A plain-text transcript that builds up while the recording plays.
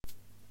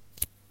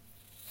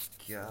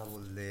क्या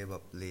बोले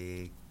बापले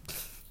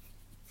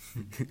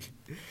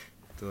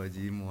तो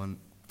अजी मोहन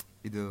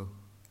इधर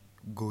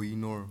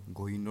Kohinoor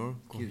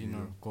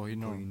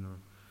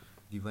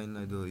divine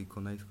na do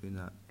iconize ko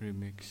na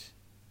remix.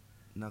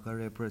 Naka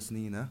rappers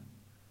ni na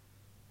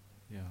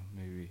Yeah,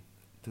 maybe.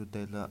 to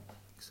tela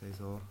say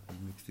so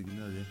remix to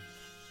na de.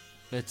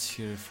 Let's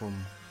hear from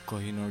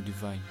Kohinoor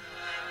Divine.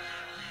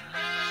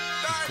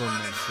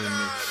 Iconize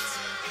remix.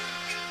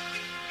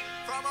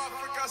 From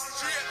Africa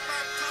straight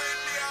back to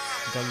India.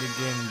 Gully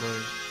Gang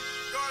Boy.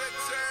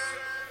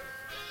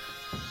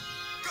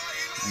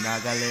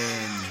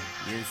 Nagaland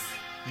yes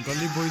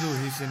Gully Boy do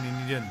he's an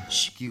Indian.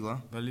 ki wa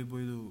Gully Boy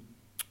do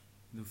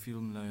the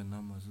film la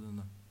naam asa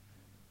na.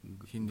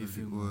 Hindi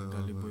film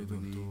Gully Boy do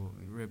to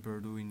rapper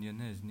do Indian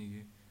has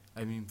ni.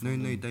 I mean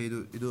no dai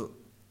do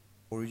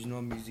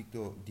original music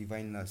to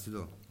divine na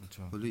sido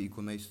holu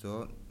iconize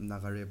to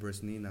Naga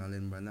rappers ni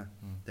Nagaland bana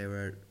they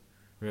were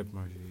rap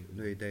marji.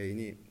 no dai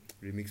ni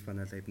remix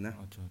pana type na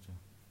Acha.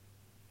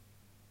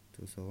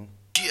 to so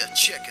Yeah,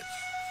 check it.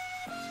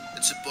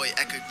 It's your boy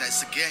Recognize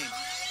the Game.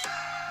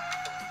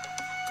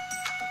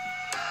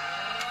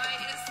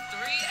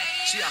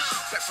 Yeah,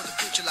 back from the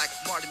future like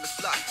Marty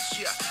McFly.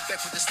 Yeah, back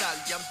with the style,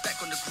 yeah, I'm back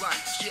on the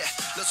grind. Yeah,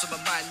 lost on my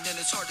mind and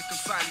it's hard to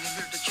confine. I'm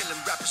here to killing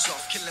rappers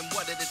off, killing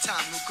one at a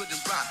time who couldn't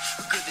rhyme,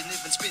 who couldn't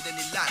even spit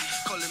any line.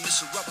 Calling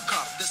Mr.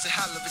 Robocop, that's a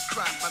hell of a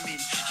crime. I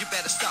mean, you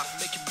better stop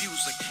making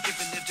music.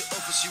 Even if they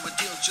offers you a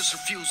deal, just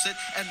refuse it.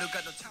 And no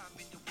got no time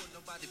in the world,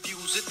 nobody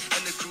views it.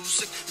 And they cruise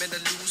it, man, I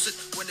lose it.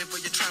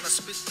 Whenever you're trying to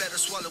spit, better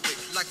swallow it.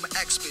 Like my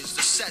ex-bitch,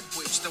 the sad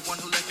witch, the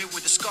one who left me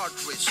with the scarred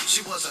wrist.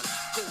 She was a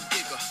gold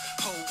digger,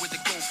 hoe with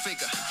a gold figure.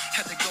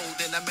 Had the gold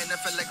and I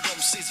felt like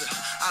Rome Caesar.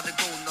 Out of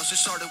gold, now she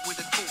started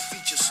with the cold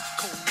features.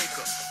 Cold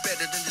liquor,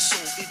 better than the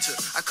soul eater.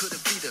 I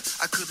couldn't beat her,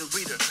 I couldn't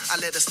read her. I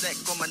let her snack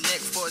on my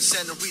neck for a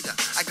senorita.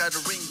 I got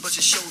a ring, but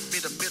she showed me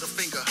the middle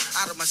finger.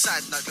 Out of my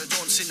side, now I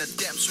don't see a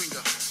damn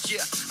swinger.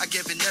 Yeah, I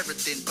gave in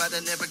everything, but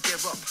I never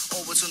gave up.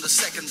 Always on the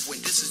second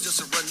wind, this is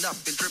just a run up.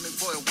 Been dreaming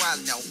for a while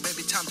now,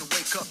 maybe time to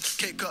wake up.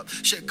 Cake up,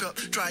 shake up,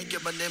 try and get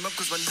my name up,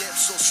 cause my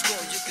name's so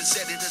strong, you can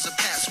set it as a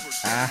password.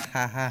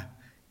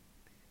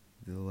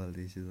 do all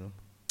this is all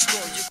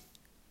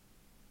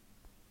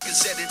You can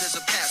set it as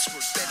a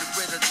password. Better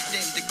greater the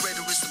name, the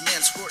greater is the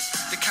man's word.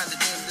 The kind of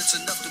name that's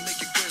enough to make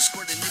a girl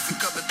squirt. And if you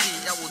come at me,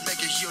 I will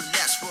make it your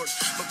last word.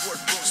 My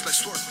word grows like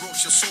sword grows,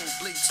 your soul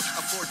bleeds.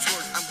 I forge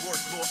word, I'm word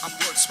more, I'm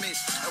wordsmith.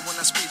 And when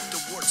I speak, the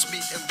words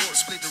meet and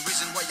words split. The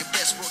reason why your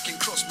best word can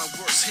cross my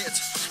words hit.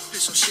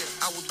 Piece of shit,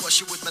 I would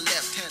wash you with my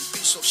left hand.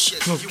 Piece of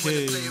shit, you were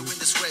the player in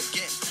this rap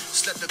game.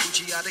 Slap the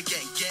Gucci out of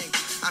gang.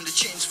 I'm the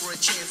change for a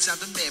chance,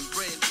 I'm the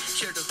membrane.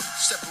 Here to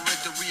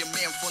separate the real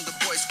man from the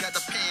boys. Got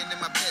a pen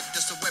in my bed,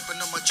 that's the weapon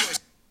of my choice.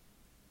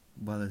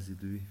 Balazi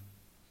do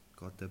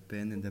got the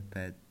pen and the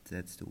pad,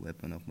 that's the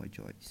weapon of my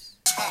choice.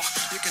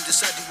 You can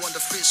decide you want the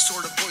fist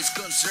or the boys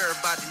guns.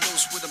 Everybody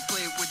knows with them,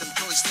 play with them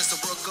toys. That's the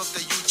work of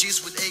the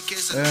UGs with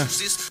AKs and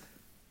Uzis.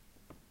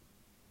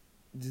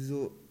 This is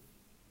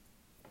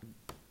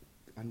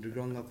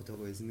underground na kuta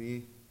ko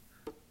isni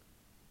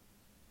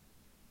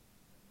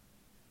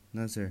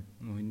no sir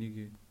No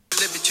hindi.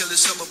 Let me tell you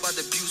something about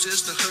the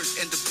abuses, the hurt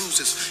and the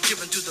bruises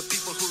given to the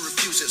people who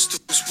refuses to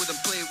with them,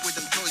 play with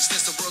them toys.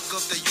 That's the work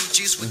of the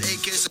UGs with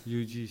AKs.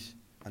 UGs.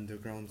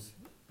 undergrounds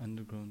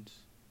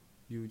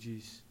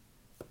UGs.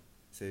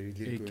 say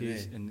really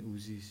AKs and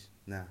Uzis.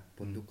 na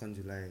pondukan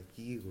julai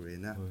ki gore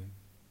na Boy.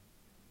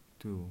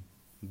 Two.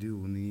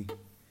 du ni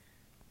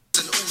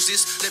And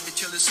Uzis. Let me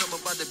tell you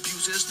something about the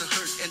abuses, the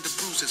hurt and the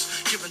bruises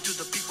given to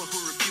the people who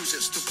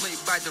refuses to play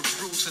by the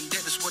rules, and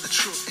that is what the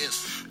truth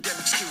is. Them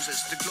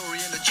excuses, the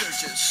glory in the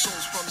churches,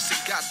 souls promised to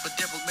God, but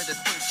devil made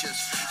it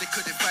purchase. They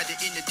couldn't fight the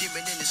inner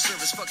demon in the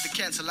service. Fuck the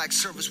cancer like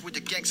service with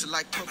the gangster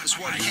like purpose.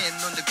 One hand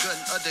on the gun,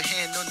 other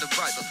hand on the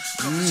Bible.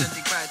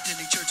 Representing by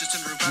attending churches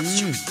and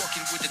revivals. You be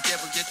walking with the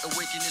devil, yet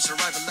awaiting his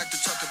arrival. Like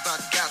to talk about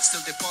God,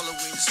 still they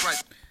following his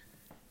right.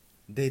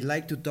 they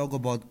like to talk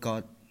about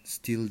God,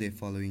 still they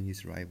following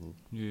his rival.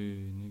 Yeah,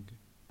 nigga.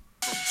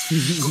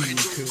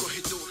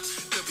 Kohinoor,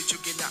 कभी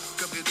झुके ना,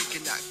 कभी रुके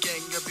ना,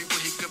 gang अभी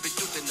वही कभी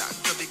टूटे ना,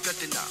 कभी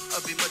कटे ना,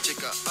 अभी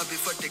मचेगा, अभी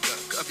फटेगा,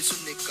 अभी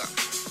सुनने का.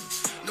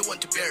 No one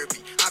to bury me,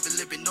 I've been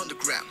living on the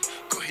ground.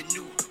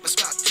 Kohinoor, my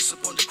spot is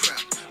up on the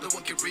crown. No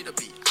one can rid of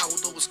me, I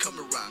will always come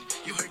around.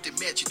 You heard the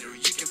imaginary,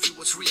 you can feel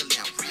what's real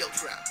now, real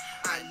proud.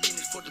 I ain't in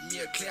it for the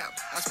mere clout.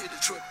 I spit the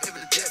truth,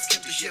 even the death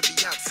came to hear me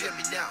out. Feel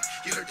me now,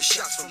 you heard the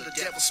shots from the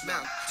devil's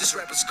mouth. This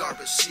rapper's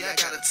garbage, see I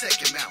gotta take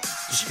him out.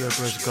 This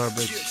rapper's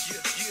garbage.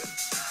 Yeah.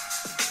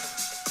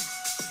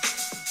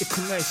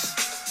 Iconize.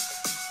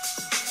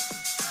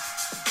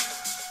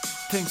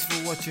 Thanks for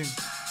watching.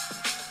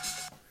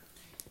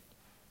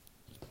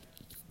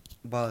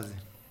 Balazi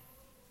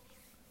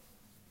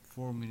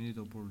 4 minutes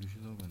of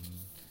production.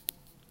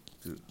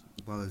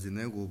 Balazi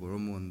na go bro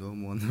mondo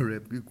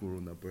rap ki kuro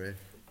na pre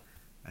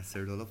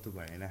aser dolop to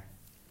bare na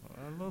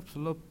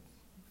Love.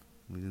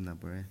 mujun na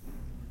pre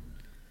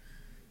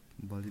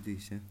bali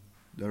dise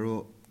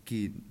daro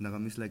ki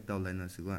nagamis like tawlai na sigwa